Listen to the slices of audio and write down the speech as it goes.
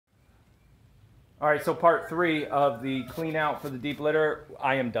All right, so part 3 of the clean out for the deep litter,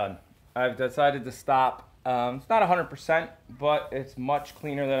 I am done. I've decided to stop. It's not 100%, but it's much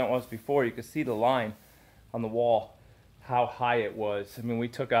cleaner than it was before. You can see the line on the wall, how high it was. I mean, we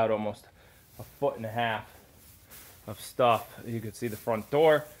took out almost 1.5 feet of stuff. You could see the front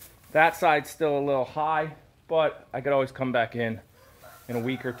door. That side's still a little high, but I could always come back in a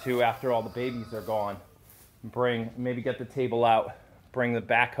week or two after all the babies are gone. Maybe get the table out, bring the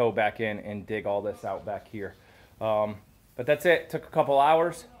backhoe back in and dig all this out back here. But that's it. Took a couple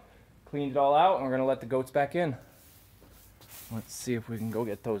hours, cleaned it all out, and we're gonna let the goats back in. Let's see if we can go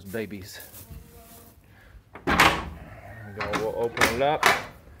get those babies. There we go. We'll open it up.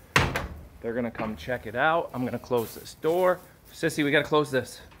 They're gonna come check it out. I'm gonna close this door. Sissy, we gotta close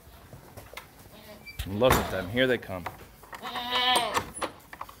this. Look at them. Here they come.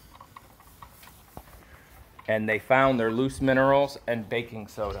 And they found their loose minerals and baking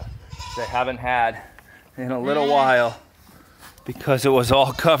soda they haven't had in a little while because it was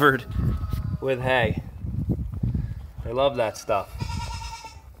all covered with hay. They love that stuff.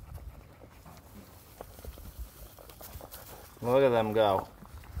 Look at them go.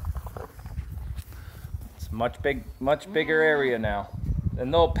 It's much bigger area now.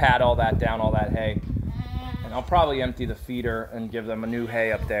 And they'll pat all that down, all that hay. And I'll probably empty the feeder and give them a new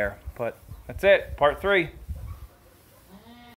hay up there. But that's it, part 3.